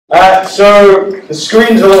So the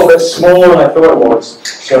screen's a little bit smaller than I thought it was,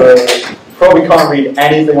 so you probably can't read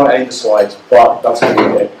anything on any of the slides, but that's going to be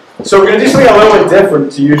okay. So we're going to do something a little bit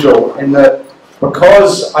different to usual, in that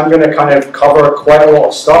because I'm going to kind of cover quite a lot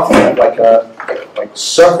of stuff at like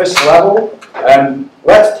surface level,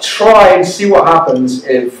 let's try and see what happens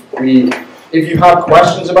if you have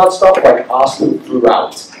questions about stuff, like ask them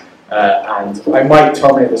throughout. And I might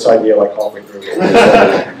terminate this idea like halfway through.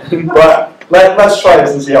 But let's try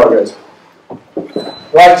this and see how it goes.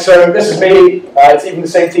 Right, so this is me. It's even the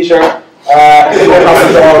same t-shirt.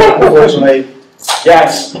 Unfortunately.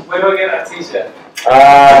 Yes. Where do I get that t-shirt?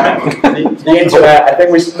 The internet. I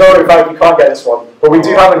think no, in fact, you can't get this one. But we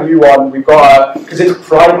do have a new one. We've got because it's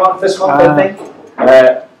Pride Month this month, I think.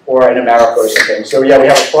 Or in America or something. So yeah, we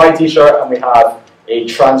have a Pride t-shirt and we have a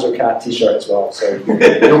Transocat t-shirt as well. So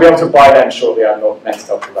you'll be able to buy them shortly. I'm not meant to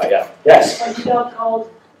talk about that yet. Yes? What's your dog called?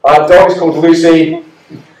 Dog is called Lucy.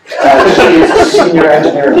 She is a senior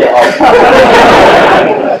engineer at GitHub.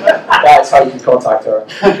 That's how you can contact her.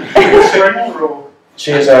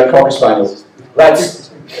 She is a Cocker Spaniel.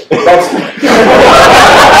 Let's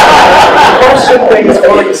question things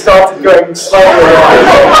already started going slightly wrong.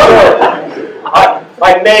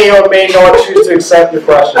 I may or may not choose to accept your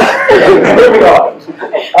question. Moving on.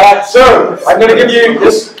 So, I'm going to give you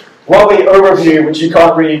this lovely overview, which you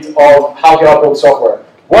can't read, of how GitHub builds software.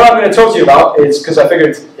 What I'm going to talk to you about is, because I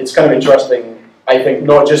figured it's kind of interesting, I think,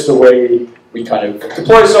 not just the way we kind of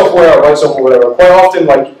deploy software or write software or whatever. Quite often,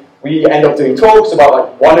 like, we end up doing talks about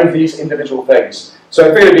like one of these individual things. So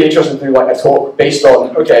I figured it'd be interesting to do like a talk based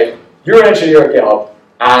on, okay, you're an engineer at GitHub,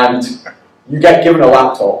 and you get given a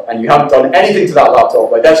laptop and you haven't done anything to that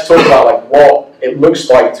laptop. Like, let's talk about like what it looks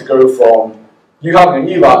like to go from you having a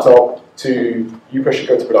new laptop to you pushing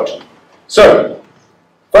code to production. So,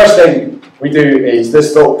 first thing we do is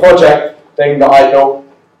this little project thing that I built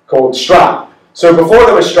called Strat. So before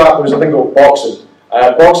there was Strat, there was a thing called Boxen.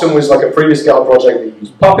 Boxen was like a previous GitHub project that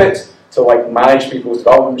used Puppet to like manage people's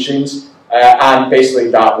development machines, and basically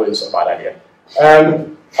that was a bad idea.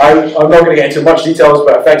 I'm not going to get into much details,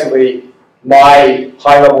 but effectively my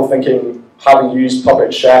high-level thinking, having used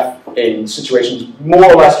Puppet Chef in situations more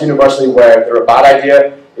or less universally where they're a bad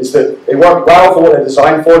idea, is that they work well for what they're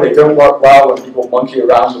designed for. They don't work well when people monkey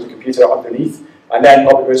around with the computer underneath, and then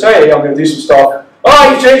Puppet goes, hey, I'm going to do some stuff.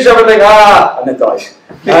 Oh, you've changed everything, and then dies.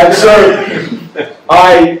 And so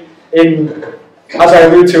as I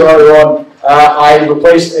alluded to earlier on, I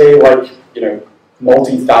replaced a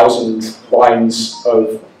multi-thousand lines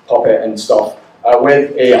of Puppet and stuff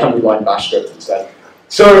with a 100-line bash script instead.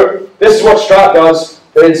 So this is what Strat does.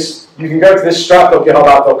 Is you can go to this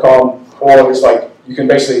strat.githubapp.com, or it's like you can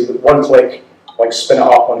basically with one click like spin it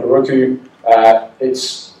up on Heroku.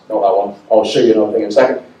 It's not that one. I'll show you another thing in a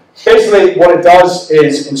second. Basically, what it does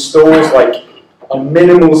is installs like a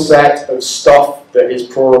minimal set of stuff that is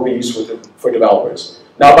probably useful for developers.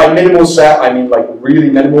 Now, by minimal set, I mean like really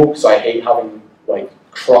minimal, because I hate having like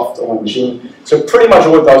cruft on my machine. So pretty much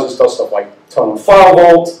all it does is does stuff like turn on File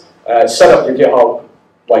Vault, set up your GitHub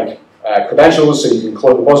like credentials so you can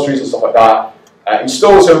clone repositories and stuff like that.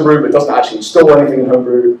 Installs Homebrew, but doesn't actually install anything in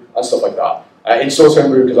Homebrew and stuff like that. Installs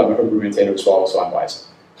Homebrew because I'm a Homebrew maintainer as well, so I'm biased.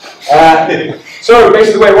 So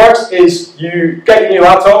basically the way it works is you get your new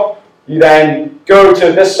laptop, you then go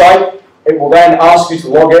to this site, it will then ask you to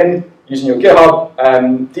log in using your GitHub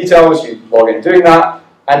details, you log in doing that,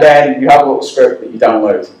 and then you have a little script that you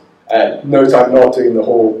download. Note I'm not doing the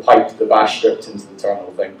whole pipe the bash script into the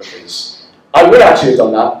terminal thing, because I would actually have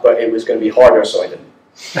done that, but it was going to be harder, so I didn't.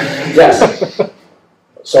 Yes.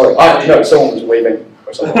 Sorry, no, someone was waving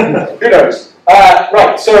or something. Who knows?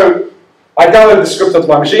 Right, so I download the script onto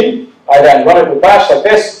my machine, I then run it with bash like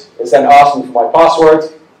this, it's then asking for my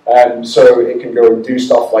password, so it can go and do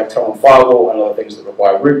stuff like turn on File Vault and other things that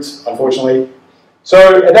require root, unfortunately.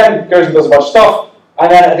 So it then goes and does a bunch of stuff,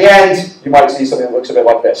 and then at the end, you might see something that looks a bit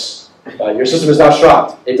like this. Your system is now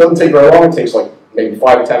strapped. It doesn't take very long, it takes like maybe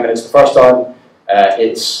 5 or 10 minutes the first time.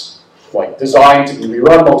 It's like designed to be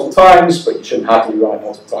rerun multiple times, but you shouldn't have to rerun it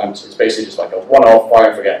multiple times. It's basically just like a one-off fire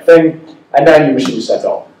and forget thing, and then your machine is set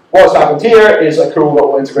up. What's happened here is a cool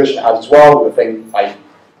little integration it has as well with a thing I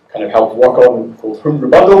kind of helped work on called Homebrew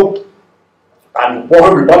Bundle. And what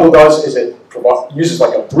Homebrew Bundle does is it uses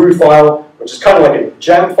like a brew file, which is kind of like a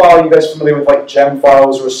gem file. You guys familiar with like gem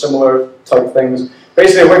files or similar type things?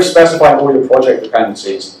 Basically a way of specifying all your project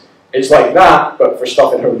dependencies. It's like that, but for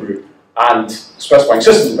stuff in Homebrew, and specifying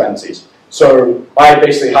system dependencies. So I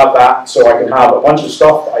basically have that, so I can have a bunch of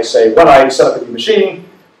stuff that I say when I set up a new machine,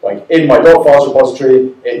 like in my .files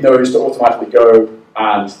repository, it knows to automatically go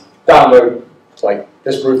and download like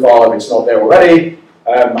this brew file if it's not there already,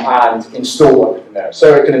 and install everything there.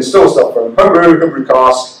 So it can install stuff from Homebrew, Homebrew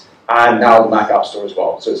Cask, and now the Mac App Store as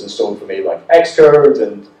well. So it's installed for me like Xcode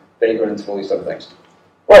and Vagrant and all these other things.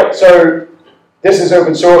 Right, so this is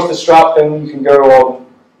open source, the Strap thing. You can go on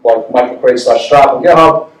like microcrate/strap on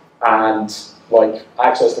GitHub and like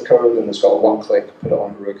access the code, and it's got a one-click put it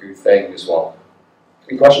on Heroku thing as well.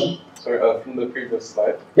 Any question? Sorry, from the previous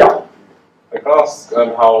slide. Yeah. I can ask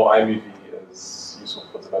how iMovie is useful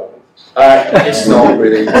for development. It's not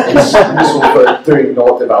really. It's useful for doing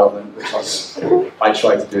not development, which is, I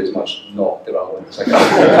try to do as much not development as I can.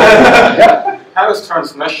 Yeah. How is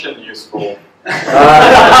transmission useful?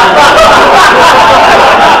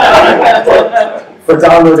 For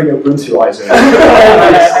downloading Ubuntu ISO.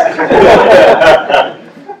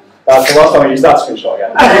 That's the last time I used that screenshot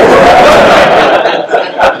again.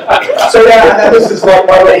 So yeah, and then this is like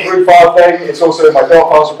my little group file thing. It's also in my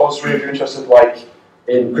 .files repository if you're interested like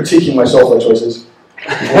in critiquing my software choices.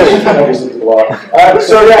 Obviously people are.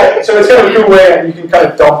 So yeah, so it's kind of a cool way, and you can kind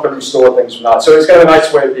of dump and restore things from that. So it's kind of a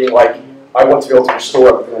nice way of being like, I want to be able to restore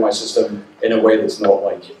everything on my system in a way that's not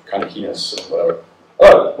like kind of heinous and whatever.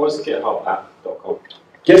 Oh, What's GitHubapp.com?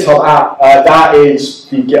 GitHub app, that is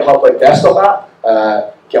the GitHub like desktop app.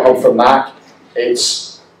 GitHub for Mac.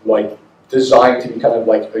 It's like designed to be kind of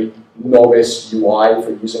like a novice UI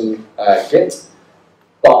for using Git.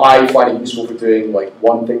 But I find it useful for doing like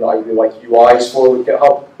one thing that I really like UIs for with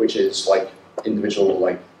GitHub, which is like individual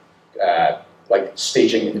like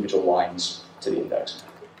staging individual lines to the index.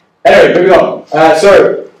 Anyway, moving on.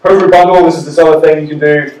 So Homebrew bundle. This is this other thing you can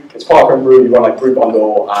do. It's part of Homebrew. You run like brew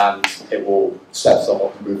bundle, and it will set stuff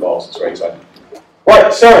up in brew files. It's very exciting.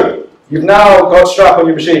 Right. So you've now got Strap on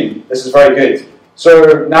your machine. This is very good.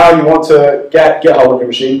 So now you want to get GitHub on your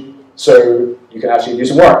machine, so you can actually do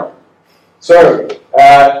some work. So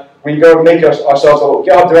we go make ourselves a little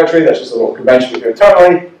GitHub directory. That's just a little convention we do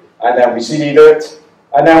internally, and then we cd do it,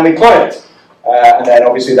 and then we clone it. And then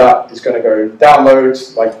obviously that is going to go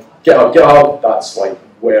download like GitHub. That's like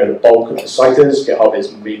where the bulk of the site is. GitHub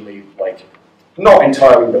is mainly like, not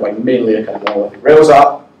entirely, but like mainly a kind of monolithic Rails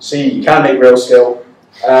app. See, you can make Rails still.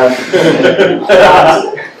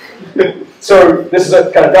 So this is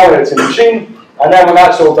a kind of download to the machine, and then when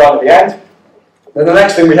that's all done at the end, then the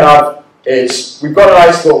next thing we have is we've got a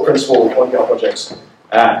nice little principle on GitHub projects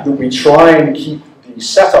that we try and keep the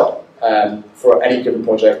setup for any given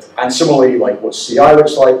project, and similarly like what CI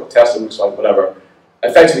looks like, what testing looks like, whatever,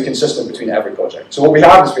 effectively consistent between every project. So what we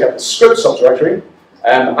have is we have the script subdirectory,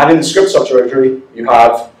 and in the script subdirectory you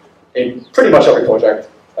have, in pretty much every project,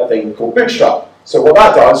 a thing called Bootstrap. So what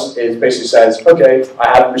that does is basically says, okay,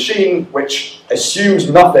 I have a machine which assumes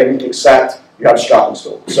nothing except you have Strap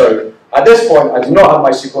installed. So at this point, I do not have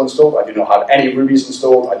MySQL installed, I do not have any Rubies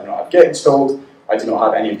installed, I do not have Git installed, I do not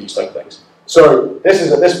have any of these type of things. So this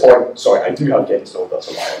is at this point, sorry, I do have Git installed, that's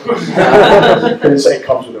a lie. Because it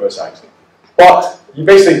comes with OS X. But you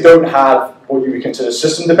basically don't have what you would consider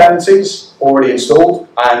system dependencies already installed,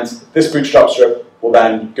 and this Bootstrap script will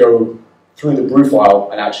then go through the brew file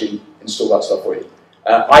and actually install that stuff for you.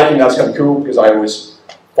 I think that's kind of cool because I always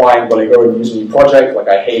find when I go and use a new project, like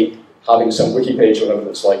I hate having some wiki page or whatever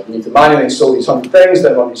that's like, you need to manually install these 100 things,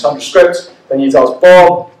 then run these 100 scripts, then you need to ask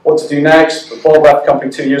Bob what to do next. But Bob left the company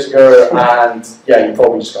 2 years ago, and yeah, you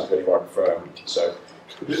probably just can't do any work for a week. So,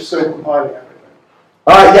 Just so compiling everything.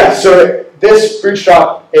 yeah, so this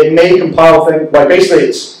Bootstrap, it may compile things, like basically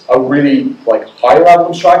it's a really like high level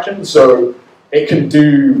abstraction, so it can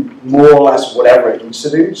do more or less whatever it needs to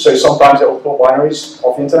do. So sometimes it will pull binaries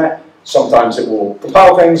off the internet, sometimes it will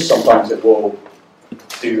compile things, sometimes it will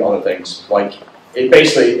do other things. Like it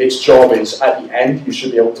basically, its job is at the end, you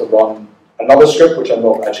should be able to run another script, which I'm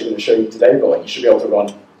not actually going to show you today, but like you should be able to run,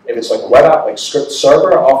 if it's like a web app, like script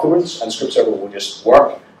server afterwards, and script server will just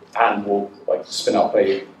work and will like spin up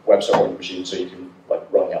a web server on your machine so you can like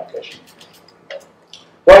run the application.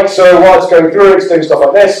 Right, so while it's going through, it's doing stuff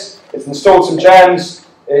like this. It's installed some gems,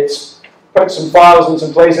 it's put some files in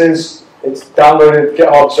some places, it's downloaded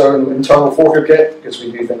GitHub's own internal fork of Git, because we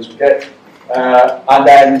do things with Git. And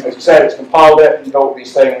then, as I said, it's compiled it, and all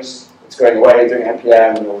these things, it's going away, doing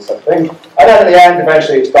NPM and all this type of thing. And then in the end,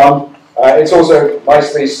 eventually it's done. It's also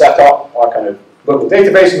nicely set up our kind of local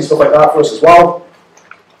database and stuff like that for us as well.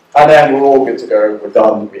 And then we're all good to go, we're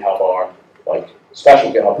done, we have our like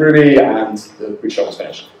special GitHub Ruby, and the Bootstrap is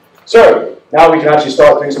finished. So now we can actually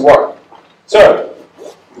start doing some work. So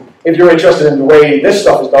if you're interested in the way this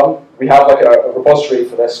stuff is done, we have like a repository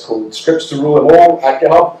for this called Scripts to Rule Them All at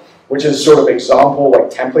GitHub, which is sort of example like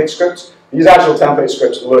template scripts. These actual template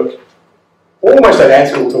scripts look almost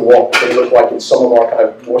identical to what they look like in some of our kind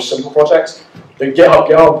of more simple projects. The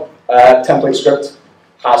GitHub template script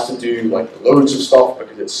has to do like loads of stuff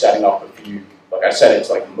because it's setting up a few, like I said, it's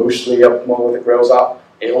like mostly a monolithic Rails app.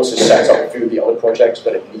 It also sets up a few of the other projects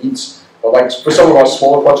that it needs. But like for some of our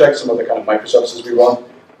smaller projects, some of the kind of microservices we run,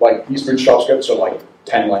 like these bootstrap scripts are like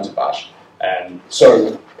 10 lines of bash.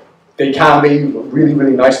 So they can be really,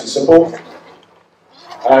 really nice and simple.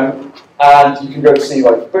 And you can go to see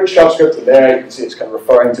like bootstrap script in there. You can see it's kind of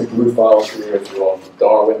referring to blue files here if you're on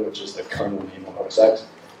Darwin, which is the kernel name of RSX.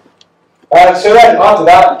 So then after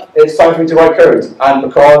that, it's time for me to write code. And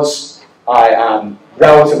because I am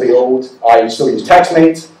relatively old, I still use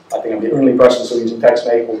TechMeetup. I think I'm the only person still using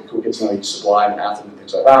TechMeetup. All the cool kids now use Sublime and Atom and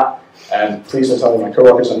things like that. Please don't tell my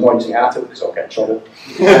coworkers I'm not using Atom because I'll get in trouble.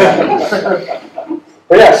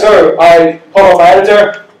 But yeah, so I pop up my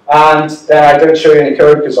editor, and then I don't show you any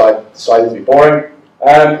code because I decided to be boring.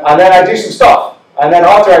 And then I do some stuff. And then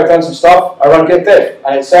after I've done some stuff, I run git diff,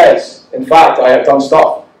 and it says, in fact, I have done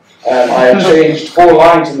stuff. I have changed 4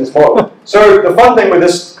 lines in this model. So the fun thing with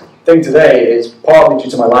this thing today is partly due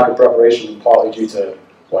to my lack of preparation and partly due to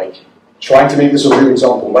like trying to make this a real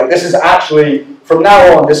example. Like this is actually, from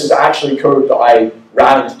now on, this is actually code that I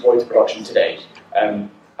ran and deployed to production today. And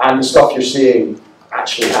the stuff you're seeing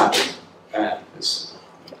actually happened. This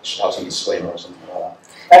should have some disclaimer or something like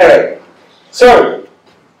that. Anyway, so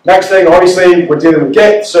next thing, obviously, we're dealing with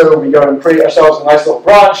Git, so we go and create ourselves a nice little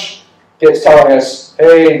branch. Git's telling us,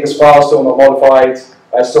 hey, this file's still not modified,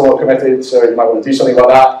 still not committed, so you might want to do something about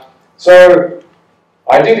that. So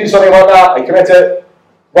I do something about that, I commit it,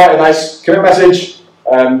 write a nice commit message.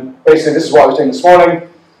 Basically, this is what I was doing this morning.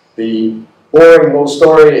 The boring little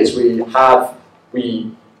story is we're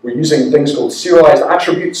using things called serialized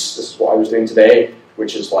attributes. This is what I was doing today,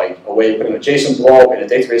 which is like a way of putting a JSON blob in a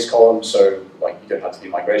database column, so like you don't have to do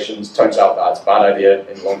migrations. Turns out that's a bad idea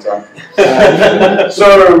in the long term.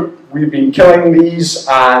 So we've been killing these,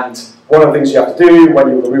 and one of the things you have to do when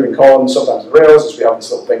you're removing columns, sometimes in Rails, is we have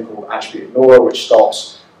this little thing called attribute ignore, which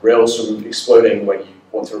stops Rails from exploding when you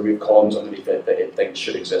want to remove columns underneath it that it thinks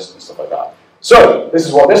should exist and stuff like that. So this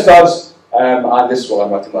is what this does, and this is what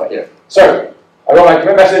I'm writing about here. So I run my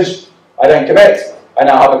commit message, I then commit. I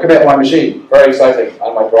now have a commit on my machine. Very exciting,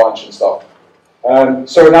 and my branch and stuff.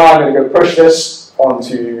 So now I'm going to go push this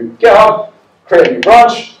onto GitHub, create a new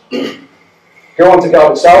branch, go onto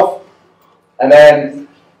GitHub itself, and then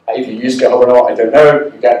if you use GitHub or not, I don't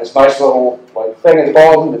know, you get this nice little thing at the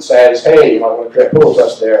bottom that says, hey, you might want to create a pull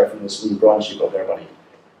request there from this new branch you've got there, buddy.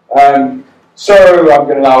 So I'm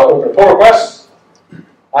going to now open a pull request,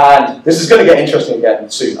 and this is going to get interesting again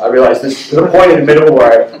soon. I realize there's a point in the middle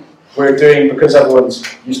where we're doing, because everyone's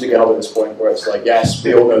used to GitHub at this point, where it's like, yes,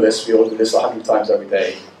 we all know this, we all do this 100 times every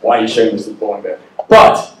day. Why are you showing this to the boring bit?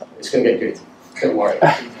 But it's going to get good. Don't worry.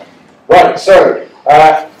 Right, so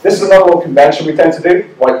this is another little convention we tend to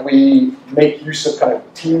do. Like we make use of kind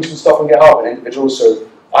of teams and stuff on GitHub and individuals. So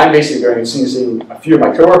I'm basically going and seeing a few of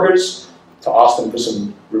my coworkers to ask them for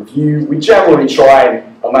some review. We generally try,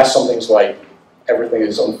 unless something's like everything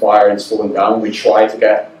is on fire and it's falling down, we try to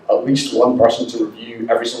get at least one person to review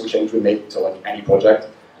every single change we make to like any project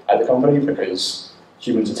at the company, because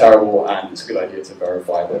humans are terrible and it's a good idea to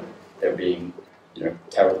verify that they're being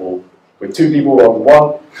terrible with 2 people rather than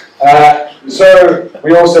 1. So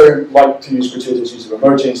we also like to use gratuitous use of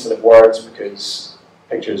emoji instead of words because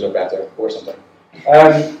pictures are better or something.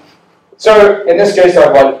 So in this case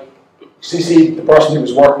I've like CC'd the person who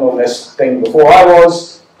was working on this thing before I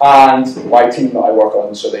was, and my team that I work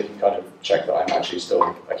on, so they can kind of check that I'm actually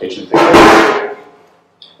still occasionally thinking.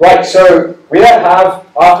 Right, so we then have,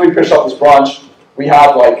 after we push up this branch, we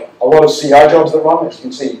have like a lot of CI jobs that run. As you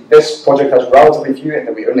can see, this project has relatively few in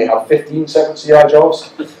that we only have 15 separate CI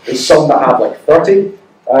jobs. There's some that have like 30.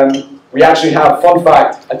 We actually have, fun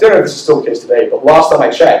fact, I don't know if this is still the case today, but last time I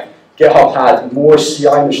checked, GitHub had more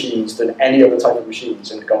CI machines than any other type of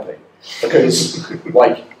machines in the company. Because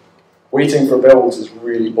like, waiting for builds is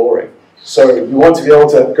really boring. So you want to be able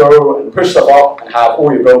to go and push stuff up and have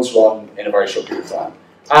all your builds run in a very short period of time.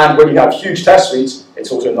 And when you have huge test suites,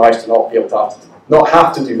 it's also nice to not be able to not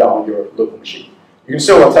have to do that on your local machine. You can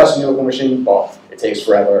still run tests on your local machine, but it takes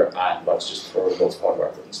forever, and let's just throw lots of hardware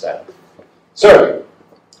at it instead. So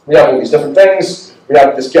we have all these different things. We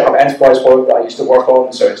have this GitHub Enterprise product that I used to work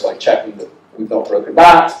on, so it's like checking that we've not broken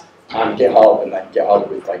that, and GitHub, and then GitHub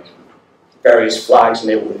with like various flags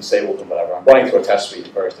enabled and disabled and whatever. I'm running through a test suite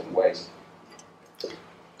in various different ways.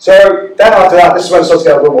 So then after that, this is when it starts to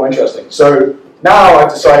get a little more interesting. So now I've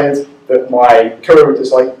decided that my code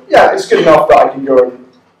is like, yeah, it's good enough that I can go and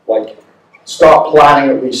like start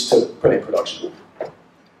planning at least to put in production.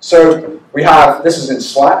 So we have, this is in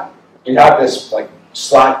Slack, we have this like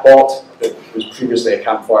Slack bot that was previously a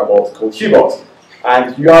Campfire bot called Qbot.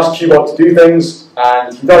 and you ask Qbot to do things,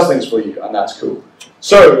 and he does things for you, and that's cool.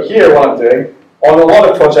 So here, what I'm doing, on a lot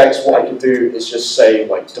of projects, what I can do is just say,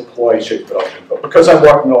 like, deploy straight to production. But because I'm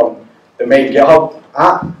working on the main GitHub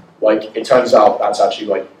app, like, it turns out that's actually,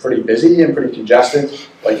 like, pretty busy and pretty congested.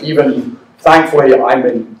 Like, even, thankfully, I'm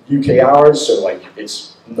in UK hours, so, like,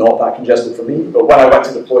 it's not that congested for me. But when I went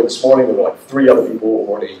to deploy this morning, there were, like, 3 other people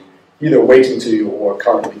already either waiting to or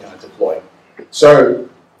currently kind of deploying. So,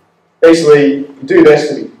 basically, you do this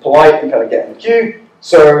to be polite and kind of get in the queue.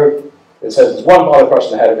 So, it says there's one other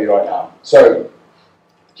person ahead of me right now. So,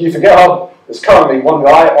 queue for GitHub, there's currently one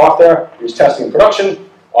guy out there who's testing in production.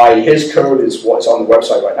 His code is what's on the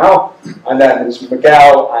website right now. And then there's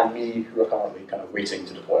Miguel and me who are currently kind of waiting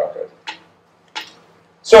to deploy our code.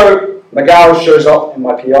 So Miguel shows up in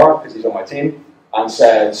my PR because he's on my team and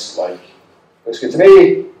says, like, looks good to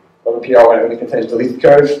me. Love a PR when it only contains deleted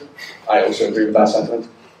code. I also agree with that sentiment.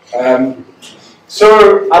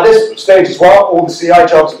 So at this stage as well, all the CI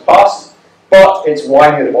jobs have passed, but it's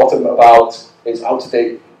whining at the bottom about it's out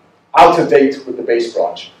of date with the base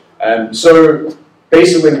branch. So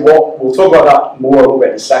basically, we'll talk about that more a little bit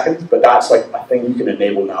in a second, but that's like a thing you can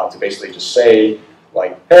enable now to basically just say,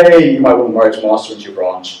 like, hey, you might want to merge master into your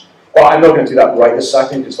branch. Well, I'm not going to do that right this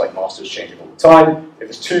second because like master's changing all the time. If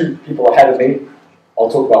there's 2 people ahead of me, I'll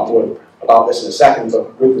talk about more about this in a second,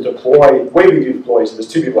 but with the deploy, the way we do deploy, so there's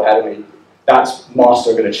 2 people ahead of me, that's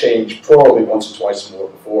master going to change probably once or twice more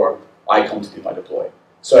before I come to do my deploy.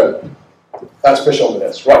 So let's push on with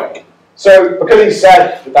this. Right. So because he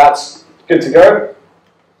said that that's good to go,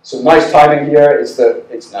 some nice timing here is that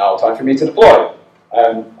it's now time for me to deploy.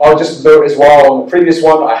 I'll just note as well, on the previous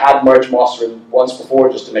one, I had merged master in once before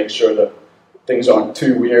just to make sure that things aren't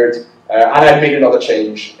too weird. And I made another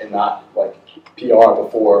change in that like PR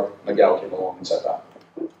before Miguel came along and said that.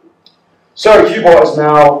 So Qbot is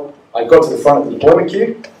now, I've got to the front of the deployment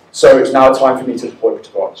queue, so it's now time for me to deploy to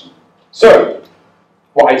production. So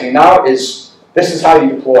what I do now is, this is how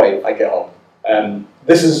you deploy at GitHub.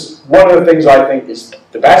 This is one of the things I think is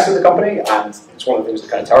the best in the company, and it's one of the things that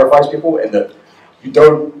kind of terrifies people, in that you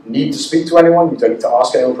don't need to speak to anyone, you don't need to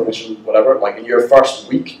ask anyone permission, whatever. Like in your first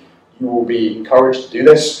week, you will be encouraged to do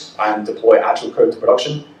this and deploy actual code to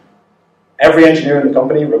production. Every engineer in the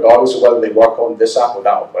company, regardless of whether they work on this app or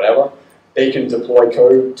that or whatever, they can deploy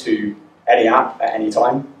code to any app at any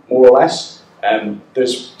time, more or less.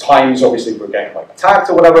 There's times, obviously, we're getting like attacked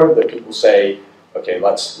or whatever, that people say, okay,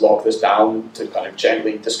 let's lock this down to kind of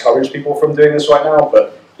gently discourage people from doing this right now.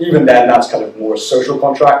 But even then, that's kind of more a social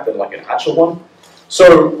contract than like an actual one.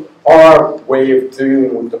 So our way of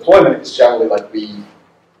dealing with deployment is generally like we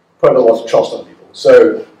put a lot of trust on people.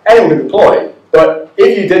 So anyone can deploy, but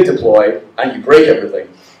if you did deploy and you break everything,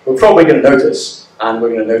 we're probably going to notice, and we're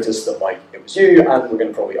going to notice that like it was you, and we're going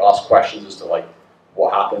to probably ask questions as to like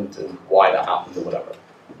what happened and why that happened or whatever.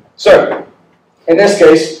 So in this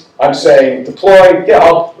case, I'm saying deploy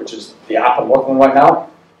GitHub, which is the app I'm working on right now,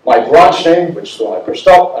 my branch name, which is the one I pushed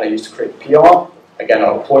up and I used to create the PR. Again,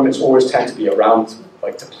 our deployments always tend to be around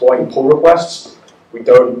like deploying pull requests. We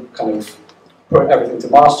don't kind of put everything to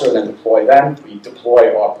master and then deploy them. We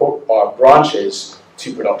deploy our branches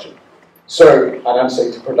to production. So, and I'm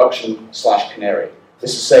saying to production/canary.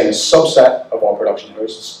 This is saying a subset of our production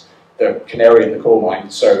hosts, the canary in the coal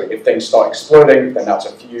mine. So if things start exploding, then that's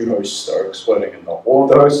a few hosts that are exploding and not all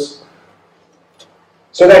of the hosts.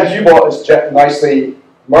 So then Qbot has nicely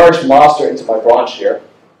merged master into my branch here,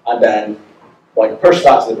 and then like push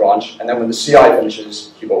that to the branch, and then when the CI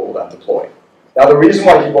finishes, Qbot will then deploy. Now the reason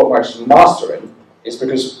why Qbot merges master in is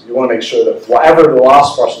because you want to make sure that whatever the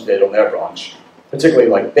last person did on their branch, particularly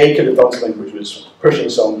like they could have done something which was pushing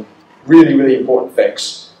some really, really important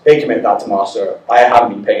fix, they commit that to master. I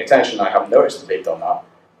haven't been paying attention, I haven't noticed that they've done that.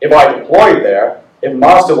 If I deployed there, if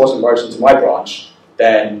master wasn't merged into my branch,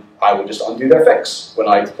 then I would just undo their fix when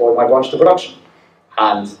I deploy my branch to production.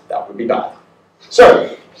 And that would be bad.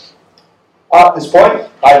 So, at this point,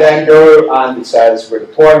 I then go and it says we're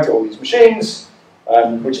deploying to all these machines,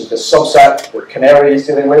 which is the subset that Canary is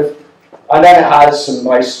dealing with. And then it has some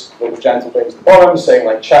nice little gentle things at the bottom saying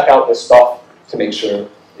like check out this stuff to make sure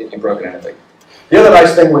if you've broken anything. The other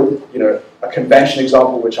nice thing with a convention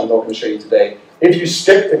example, which I'm not going to show you today, if you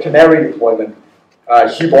skip the Canary deployment,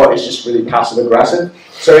 Qbot is just really passive aggressive.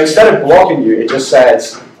 So instead of blocking you, it just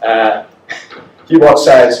says, Qbot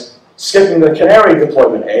says, skipping the Canary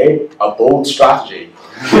deployment, a bold strategy.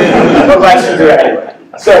 But let's do it anyway.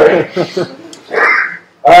 So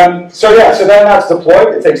then that's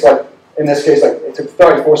deployed. It takes like, in this case, like it took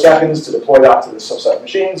 34 seconds to deploy that to the subset of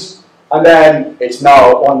machines. And then it's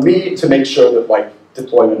now on me to make sure that like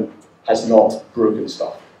deployment has not broken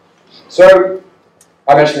stuff. So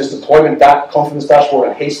I mentioned this deployment confidence dashboard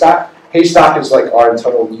and Haystack. Haystack is like our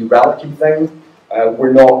internal New Relic thing.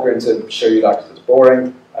 We're not going to show you that because it's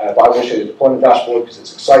boring, but I will show you the deployment dashboard because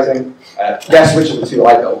it's exciting. Guess which of the two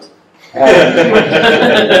I built.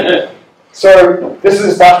 So this is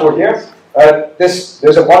this dashboard here.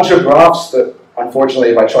 There's a bunch of graphs that, unfortunately,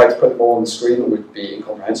 if I tried to put them all on the screen, it would be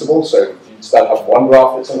incomprehensible. So you instead have one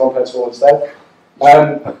graph that's incomprehensible instead.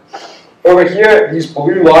 Over here, these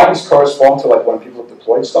blue lines correspond to like when people have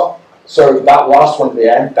deployed stuff. So that last one at the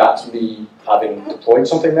end, that's me having deployed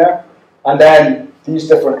something there. And then these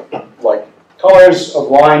different like colors of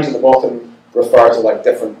lines at the bottom refer to like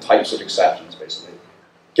different types of exceptions, basically.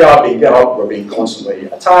 GitHub being GitHub, we're being constantly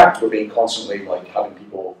attacked, we're being constantly like having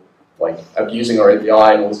people like abusing our API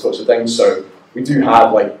and all those sorts of things. So we do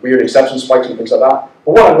have like weird exception spikes and things like that.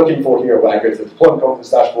 But what I'm looking for here when I go to the deployment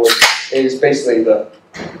confidence dashboard is basically that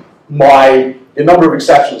the number of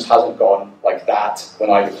exceptions hasn't gone like that when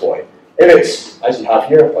I deploy. If it's, as you have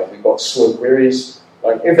here, like we've got slow queries,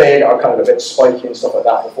 like if they are kind of a bit spiky and stuff like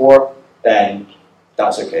that before, then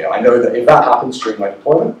that's okay. I know that if that happens during my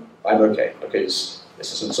deployment, I'm okay, because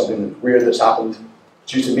this isn't something weird that's happened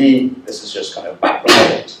due to me, this is just kind of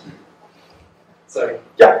background things. So,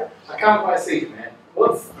 yeah. I can't quite see from it.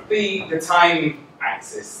 What's the time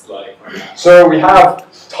axis like right now? So we have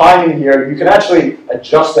timing here. You can actually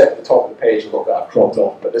adjust it at the top of the page a little bit. I've cropped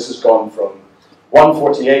off, but this has gone from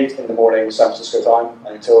 1:48 in the morning San Francisco time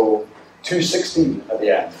until 2:16 at the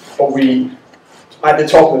end. But at the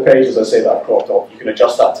top of the page, as I say that I've cropped off, you can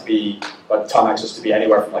adjust that to be, like the time axis to be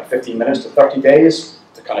anywhere from like 15 minutes to 30 days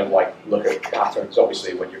to kind of like look at patterns,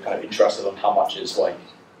 obviously, when you're kind of interested in how much is like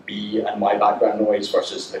me and my background noise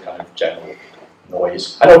versus the kind of general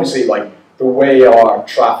noise. And obviously, like the way our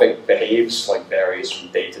traffic behaves like varies from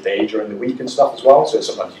day to day during the week and stuff as well. So it's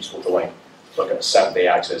sometimes useful to like look at a 7-day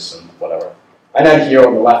axis and whatever. And then here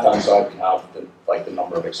on the left-hand side, we have the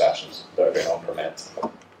number of exceptions that are going on per minute.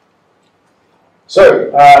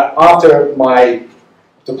 So after my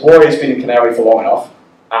deploy has been in Canary for long enough,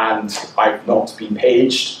 and I've not been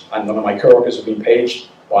paged, and none of my coworkers have been paged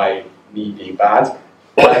by me being bad,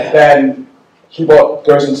 then Hubot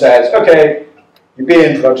goes and says, okay, you've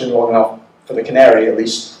been in production long enough for the Canary, at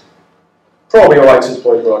least, probably all right to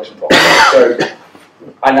deploy production properly. So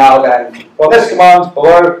I now then run this command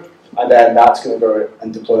below, and then that's going to go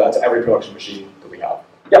and deploy that to every production machine that we have.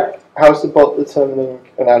 Yeah. How's the bot determining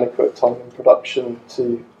an adequate time in production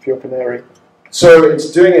for your Canary? So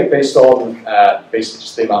it's doing it based on basically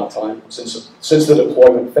just the amount of time. Since the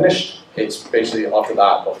deployment finished, it's basically after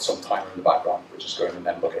that got some timer in the background, which is going and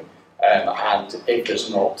then looking. And if there's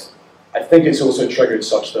not, I think it's also triggered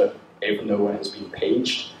such that if no one has been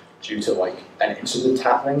paged due to like an incident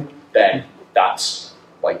happening, then that's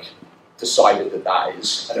like decided that that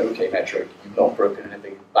is an okay metric. You've not broken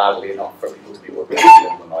anything badly enough for people to be working in the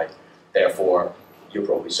middle of the night. Therefore, you're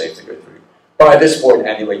probably safe to go through. But at this point,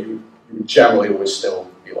 anyway, you generally always still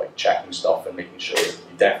be like checking stuff and making sure that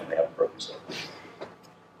you definitely haven't broken stuff.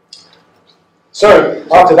 So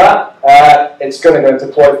after that, it's going to go and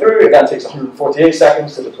deploy through. It then takes 148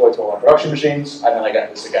 seconds to deploy to all our production machines, and then I get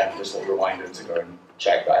this again, just a reminder to go and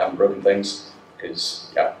check that I haven't broken things,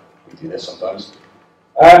 because yeah, we do this sometimes.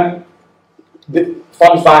 The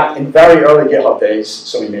fun fact, in very early GitHub days,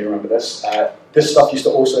 some of you may remember this, this stuff used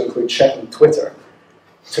to also include checking Twitter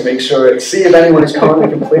to make sure, to see if anyone is currently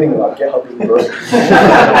complaining about GitHub being broken.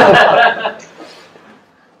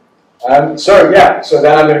 So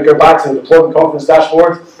then I'm going to go back to the deployment confidence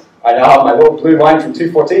dashboard. I now have my little blue line from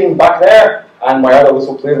 2.14 back there, and my other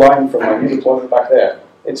little blue line from my new deployment back there.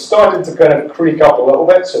 It's started to kind of creak up a little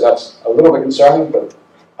bit, so that's a little bit concerning, but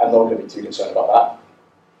I'm not going to be too concerned about that.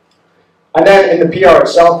 And then in the PR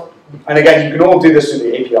itself, and again, you can all do this through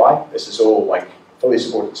the API. This is all like fully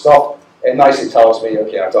supported stuff. It nicely tells me,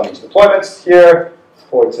 okay, I've done these deployments here,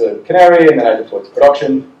 deployed to Canary, and then I deployed to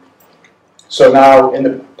production. So now in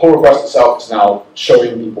the pull request itself, it's now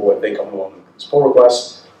showing people if they come along with this pull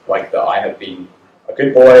request, like that I have been a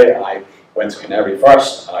good boy, and I went to Canary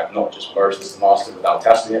first, and I've not just merged this to master without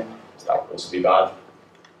testing it. So that would also be bad.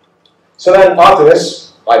 So then after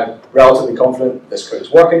this, I'm relatively confident this code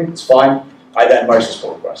is working, it's fine. I then merge this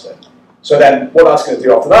pull request in. So then what that's going to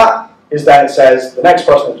do after that is then it says the next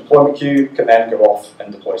person in the deployment queue can then go off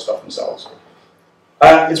and deploy stuff themselves.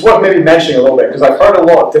 It's worth maybe mentioning a little bit, because I've heard a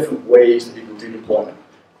lot of different ways that people do deployment.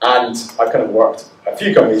 And I've kind of worked a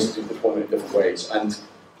few companies that do deployment in different ways. And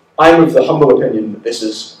I'm of the humble opinion that this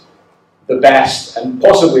is the best and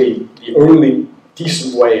possibly the only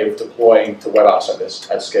decent way of deploying to web apps like this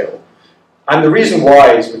at scale. And the reason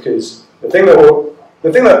why is because the thing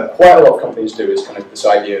that quite a lot of companies do is kind of this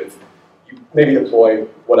idea of you maybe deploy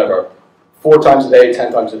whatever, 4 times a day,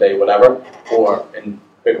 10 times a day, whatever, or in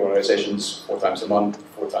big organizations, 4 times a month,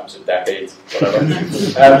 4 times a decade,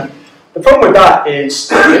 whatever. The problem with that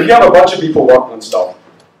is if you have a bunch of people working on stuff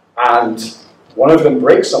and one of them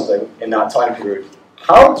breaks something in that time period,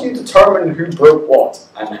 how do you determine who broke what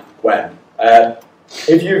and when?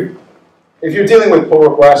 If you're dealing with pull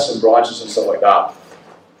requests and branches and stuff like that,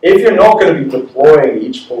 if you're not going to be deploying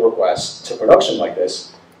each pull request to production like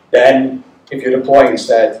this, then if you're deploying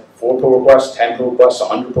instead 4 pull requests, 10 pull requests,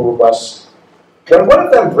 100 pull requests, when one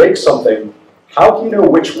of them breaks something, how do you know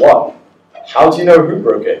which one? How do you know who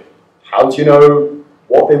broke it? How do you know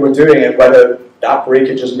what they were doing and whether that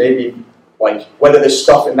breakage is maybe, like, whether there's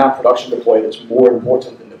stuff in that production deploy that's more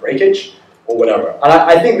important than the breakage or whatever? And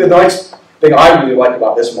I think the nice thing I really like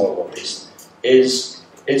about this model, at least, is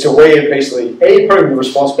it's a way of basically, putting the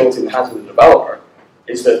responsibility in the hands of the developer,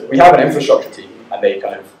 is that we have an infrastructure team and they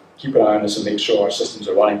kind of keep an eye on us and make sure our systems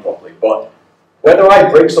are running properly. But whether I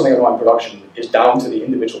break something or not in production is down to the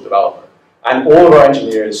individual developer. And all of our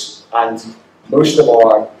engineers and most of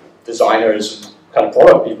our designers and kind of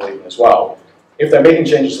product people even as well, if they're making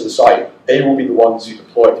changes to the site, they will be the ones who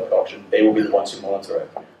deploy it to production. They will be the ones who monitor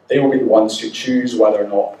it. They will be the ones who choose whether or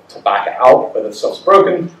not to back it out, whether the stuff's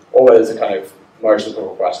broken, or whether to kind of merge the pull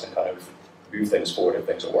request and kind of move things forward if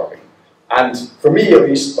things are working. And for me, at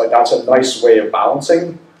least, like that's a nice way of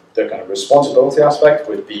balancing the kind of responsibility aspect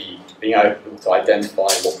with the being able to identify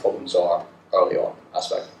what problems are early on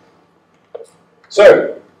aspect.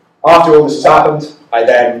 So, after all this has happened, I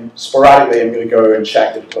then sporadically am going to go and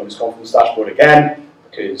check the deployment confidence dashboard again,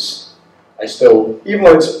 because I still, even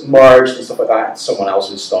though it's merged and stuff like that, it's someone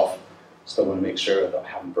else's stuff, still want to make sure that I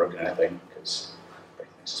haven't broken anything, because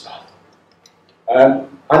breaking things is bad.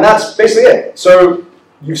 And that's basically it. So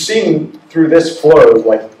you've seen through this flow,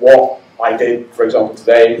 like what I did, for example,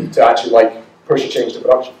 today, to actually like push a change to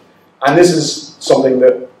production. And this is something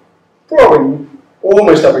that probably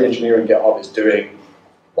almost every engineer in GitHub is doing,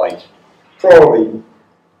 like probably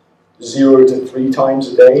 0 to 3 times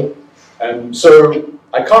a day. So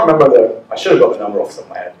I can't remember I should have got the number off the top of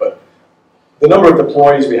my head, but the number of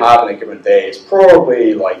deploys we have in a given day is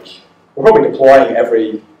probably like, we're probably deploying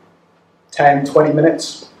every 10, 20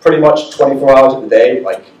 minutes, pretty much 24 hours of the day,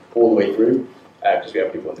 like all the way through, because we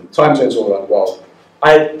have people in different time zones all around the world.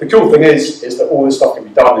 The cool thing is that all this stuff can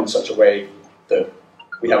be done in such a way that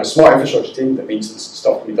we have a smart infrastructure team that means that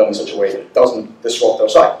stuff can be done in such a way that it doesn't disrupt our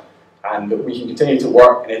site, and that we can continue to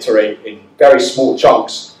work and iterate in very small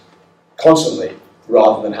chunks constantly,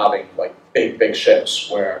 rather than having like big ships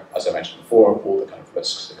where, as I mentioned before, all the kind of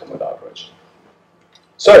risks that come with that approach.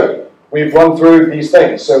 So we've run through these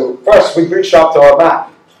things. So first, we bootstrapped our Mac.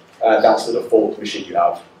 That's the default machine you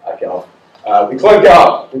have at GitHub. We cloned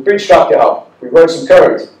GitHub. We bootstrapped GitHub. We wrote some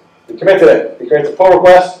code. We committed it. We created a pull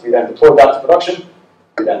request. We then deployed that to production.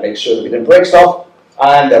 We then make sure that we didn't break stuff,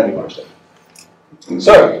 and then we merged it.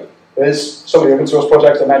 So there's some of the open source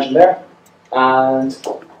projects I mentioned there, and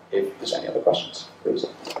if there's any other questions, please.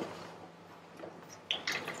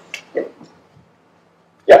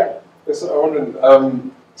 Yeah. Yes, I wondered,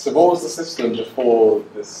 so what was the system before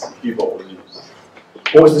this Qbot was used?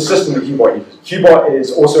 What was the system that Qbot uses? Qbot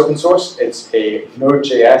is also open source. It's a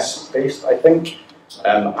Node.js based, I think,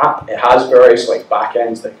 app. It has various like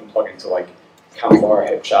backends that can plug into like Campfire,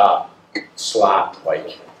 HipChat, Slack,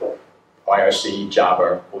 like IRC,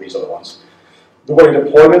 Jabber, all these other ones. The way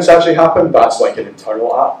deployments actually happen, that's like an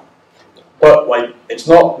internal app. But like, it's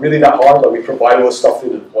not really that hard. Like, we provide all this stuff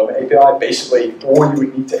through the deployment API. Basically, all you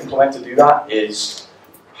would need to implement to do that is,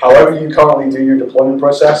 however you currently do your deployment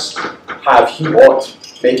process, have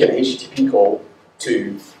Qbot make an HTTP call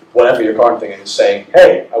to whatever your current thing is, saying,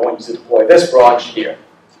 hey, I want you to deploy this branch here.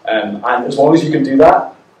 And as long as you can do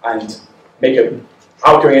that and make an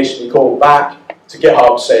outgoing HTTP call back to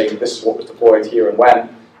GitHub saying this is what was deployed here and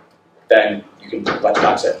when, then you can,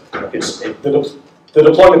 that's it. The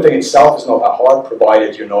deployment thing itself is not that hard,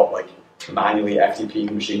 provided you're not like manually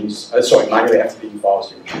FTPing machines, manually FTPing files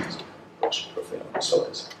to your machines, which hopefully no one still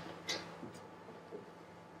is.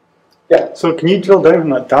 Yeah. So can you drill down on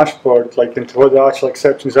that dashboard, like into what the actual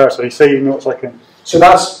exceptions are? So you say it's like a... So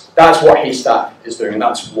that's what Haystack is doing, and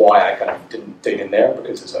that's why I kind of didn't dig in there,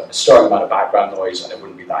 because there's a certain amount of background noise, and it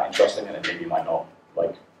wouldn't be that interesting, and it maybe might not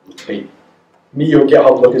like make me or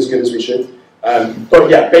GitHub look as good as we should. But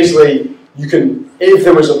yeah, basically, you can, if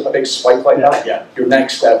there was a big spike like that, yeah, your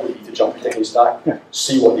next step would be to jump into Haystack,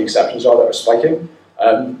 see what the exceptions are that are spiking.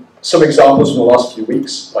 Some examples from the last few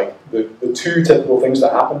weeks, like the 2 typical things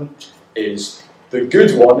that happen is the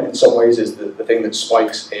good one in some ways is the thing that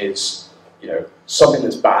spikes is, something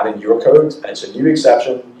that's bad in your code, and it's a new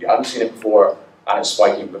exception, you haven't seen it before, and it's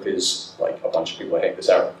spiking because like a bunch of people are hitting this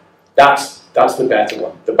error. That's the better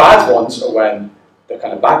one. The bad ones are when the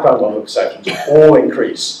kind of background level exceptions all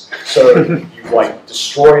increase. So you've like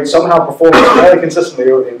destroyed somehow performance fairly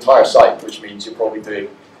consistently over the entire site, which means you're probably doing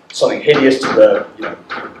something hideous to the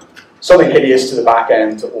back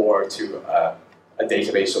end or to a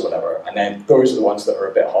database or whatever. And then those are the ones that are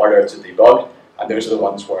a bit harder to debug, and those are the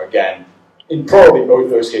ones where, again, in probably both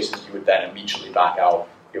those cases, you would then immediately back out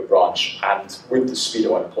your branch. And with the speed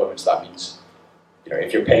of our deployments, that means,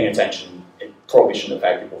 if you're paying attention, it probably shouldn't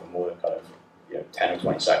affect people for more than kind of 10 or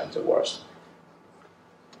 20 seconds at worst.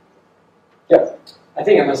 Yeah. I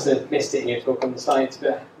think I must have missed it in your talk on the slides,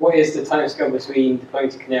 but what is the timescale between deploying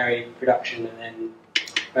to Canary production and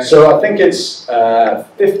then? So I think it's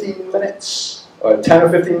 15 minutes, or 10 or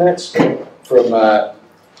 15 minutes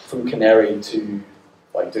from Canary to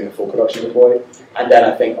like doing a full production deploy, and then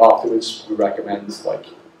I think afterwards we recommend like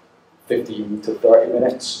 15 to 30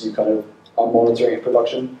 minutes. You kind of are monitoring in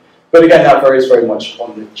production, but again that varies very much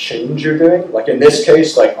on the change you're doing. Like in this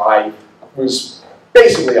case, like I was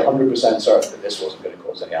basically 100% certain that this wasn't going to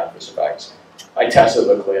cause any adverse effects. I tested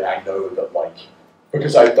locally, and I know that like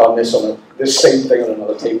because I've done this on this same thing on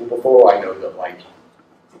another table before, I know that like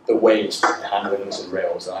the way it's handling this in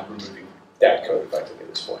Rails, and I'm removing dead code effectively at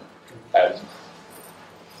this point.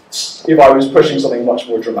 If I was pushing something much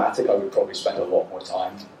more dramatic, I would probably spend a lot more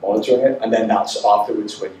time monitoring it, and then that's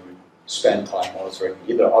afterwards when you would spend time monitoring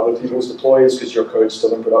either other people's deploys because your code's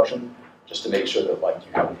still in production, just to make sure that like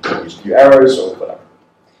you haven't produced new errors or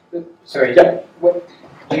whatever. Sorry, yeah. What,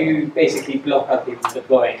 you basically block other people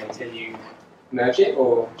deploying until you merge it,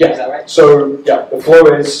 or yeah. Is that right? So yeah, the flow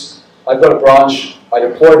is I've got a branch, I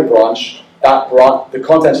deploy the branch, the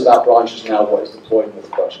contents of that branch is now what is deployed with the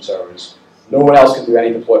production servers. No one else can do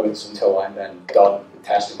any deployments until I'm then done with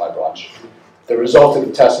testing my branch. The result of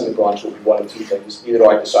the testing the branch will be one of two things. Either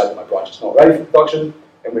I decide that my branch is not ready for production,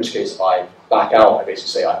 in which case I back out, I basically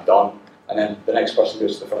say I'm done, and then the next person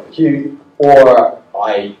goes to the front of the queue, or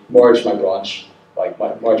I merge my branch, like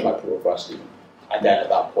merge my pull request even, and then at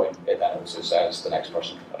that point it then also says the next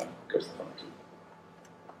person goes to the front of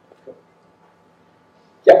the queue.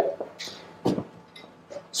 Yeah.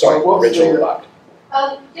 Sorry, Rachel back.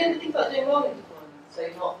 Do you ever think about doing rolling deployment? So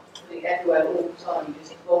you're not doing it everywhere all the time, you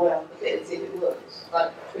just roll out a bit and see if it works,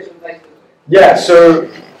 like Twitter and Facebook. Yeah, so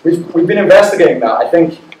we've been investigating that. I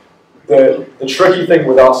think the tricky thing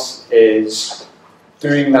with us is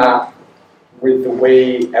doing that with the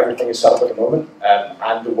way everything is set up at the moment,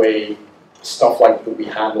 and the way stuff like that we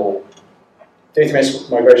handle database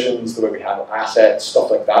migrations, the way we handle assets, stuff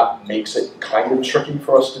like that makes it kind of tricky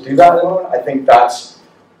for us to do that at the moment. I think that's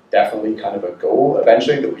definitely kind of a goal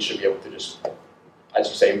eventually, that we should be able to just, as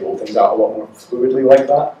you say, roll things out a lot more fluidly like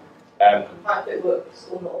that. If it works,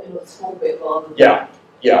 or not in a small bit rather than...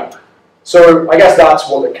 Yeah. So I guess that's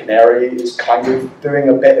what the Canary is kind of doing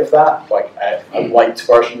a bit of that, like a light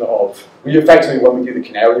version of, we effectively, when we do the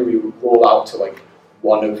Canary, we roll out to like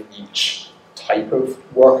one of each type of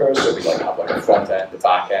worker. So we like have like a front end, a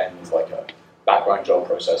back end, like a background job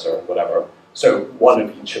processor, whatever. So one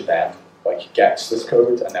of each of them like gets this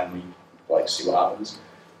code, and then we like see what happens.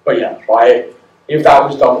 But yeah, if that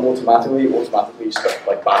was done automatically stuff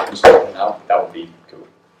like backing stuff in out, that would be cool.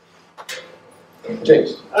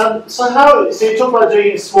 James. So you talk about doing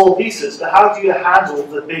it in small pieces, but how do you handle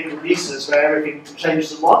the big releases where everything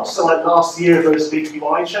changes at once? So like last year there was a big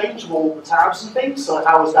UI change of all the tabs and things, so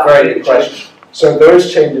how was that? Very good question. So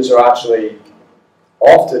those changes are actually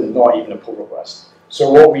often not even a pull request.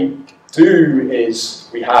 So what we do is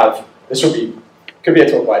we have, could be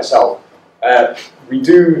a talk by itself, we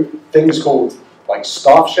do things called like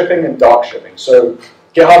staff shipping and dark shipping. So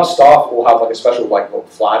GitHub staff will have like a special like little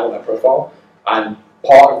flag on their profile, and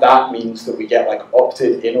part of that means that we get like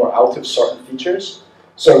opted in or out of certain features.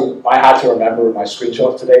 So I had to remember in my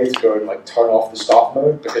screenshot today to go and like turn off the staff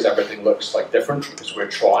mode because everything looks like different because we're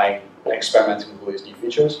trying and experimenting with all these new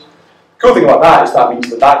features. The cool thing about that is that means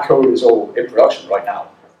that code is all in production right now.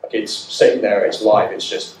 Like it's sitting there, it's live, it's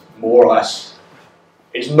just more or less,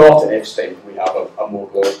 it's not an if statement. We have a more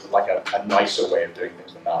like a nicer way of doing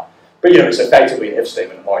things than that. But it's effectively an if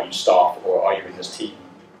statement. Are you staff or are you in this team?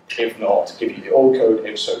 If not, give you the old code.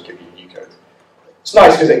 If so, give you new code. It's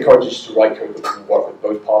nice because it encourages you to write code that can work with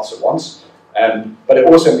both paths at once. But it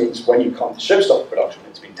also means when you come to ship stuff to production,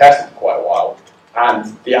 it's been tested for quite a while,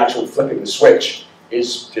 and the actual flipping the switch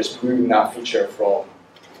is just moving that feature from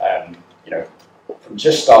from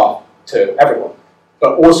just staff to everyone.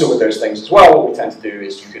 But also with those things as well, what we tend to do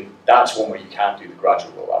is that's one where you can do the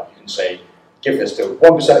gradual rollout. You can say, give this to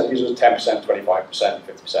 1% of users, 10%, 25%,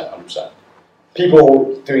 50%, 100%.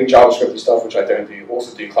 People doing JavaScript stuff, which I don't do,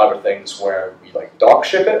 also do clever things where we like dark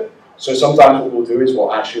ship it. So sometimes what we'll do is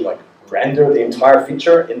we'll actually like render the entire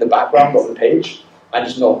feature in the background of the page and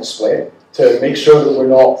just not display it to make sure that we're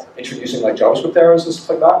not introducing like JavaScript errors and stuff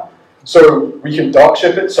like that. So we can dark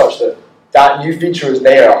ship it such that that new feature is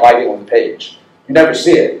there hiding on the page. You never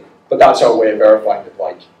see it, but that's our way of verifying that,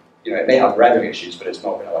 like, you know, it may have rendering issues, but it's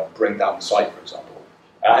not going to like bring down the site, for example.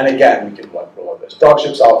 And again, we can like roll out those dark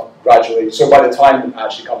ships out gradually. So by the time it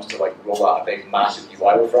actually comes to like roll out a big massive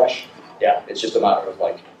UI refresh, yeah, it's just a matter of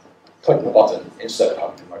like clicking the button instead of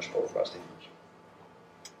having to merge both rest image.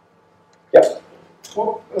 Yep.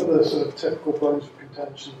 What are the sort of typical bones of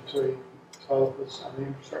contention between developers and the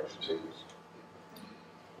infrastructure teams?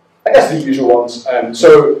 I guess the usual ones.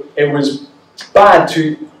 So it was bad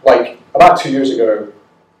like about 2 years ago,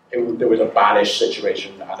 there was a badish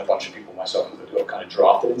situation and a bunch of people, myself included, got kind of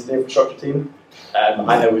drafted into the infrastructure team. And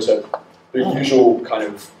there was the usual kind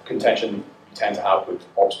of contention you tend to have with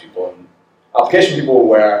ops people and application people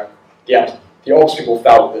where the ops people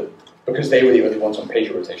felt that because they were the only ones on page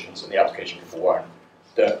rotations and the application people weren't,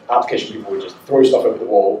 the application people would just throw stuff over the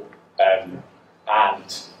wall and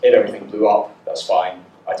if everything blew up, that's fine.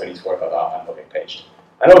 I don't need to worry about that, I'm not getting paged.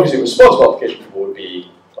 And obviously responsible application people would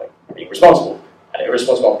be like being responsible. And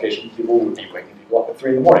irresponsible application people would be waking people up at 3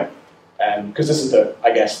 in the morning. Because this is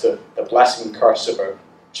I guess the blessing and curse of a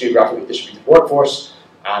geographically distributed workforce,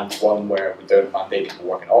 and one where we don't mandate people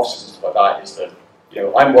work in offices and stuff like that, is that, you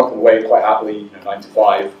know, I'm working away quite happily, 9 to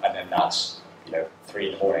 5, and then that's, 3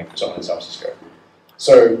 in the morning for someone in San Francisco.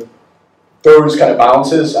 So those kind of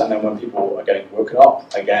balances, and then when people are getting woken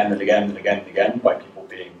up again and again and again and again by people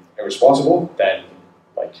being irresponsible, then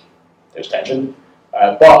like there's tension.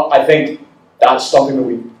 But I think that's something that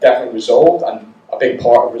we've definitely resolved, and a big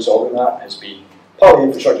part of resolving that has been part of the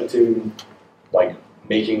infrastructure team, like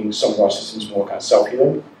making some of our systems more kind of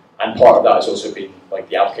self-healing, and part of that has also been like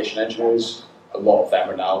the application engineers. A lot of them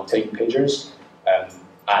are now taking pagers,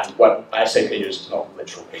 and when I say pagers, it's not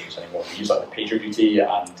literal pagers anymore. We use like the pager duty,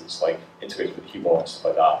 and it's like integrated with Qbot and stuff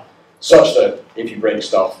like that, such that if you break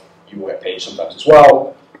stuff, you will get paged sometimes as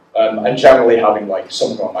well. And generally having like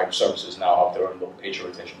some of our microservices now have their own little pager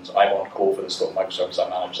rotations. I'm on call for this little microservice I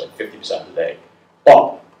manage like 50% of the day.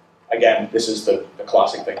 But again, this is the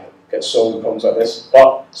classic thing that gets solved in problems like this.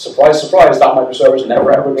 But surprise, surprise, that microservice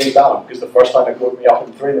never ever goes down, because the first time it woke me up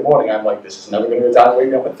at 3 in the morning, I'm like, this is never going to go down, wake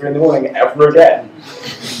me up at 3 in the morning ever again.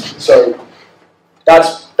 So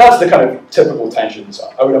that's the kind of typical tensions.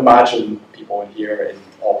 I would imagine people in here in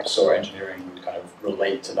ops or engineering would kind of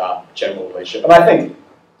relate to that general relationship. And I think,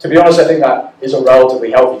 to be honest, I think that is a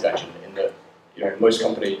relatively healthy tension in that, in most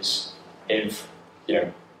companies, if,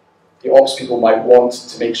 the ops people might want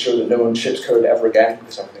to make sure that no one ships code ever again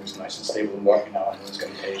because everything's nice and stable and working now and no one's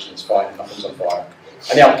getting paged and it's fine and nothing's on fire.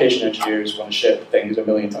 And the application engineers want to ship things 1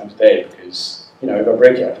 million times a day because, if I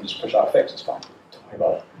break it, I can just push out a fix, it's fine, don't worry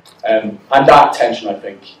about it. And that tension, I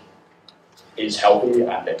think, is healthy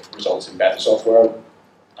and it results in better software,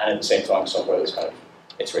 and at the same time, software that's kind of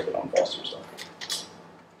iterated on faster stuff.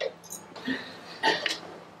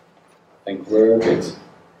 I think we're good.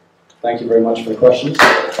 Thank you very much for the questions.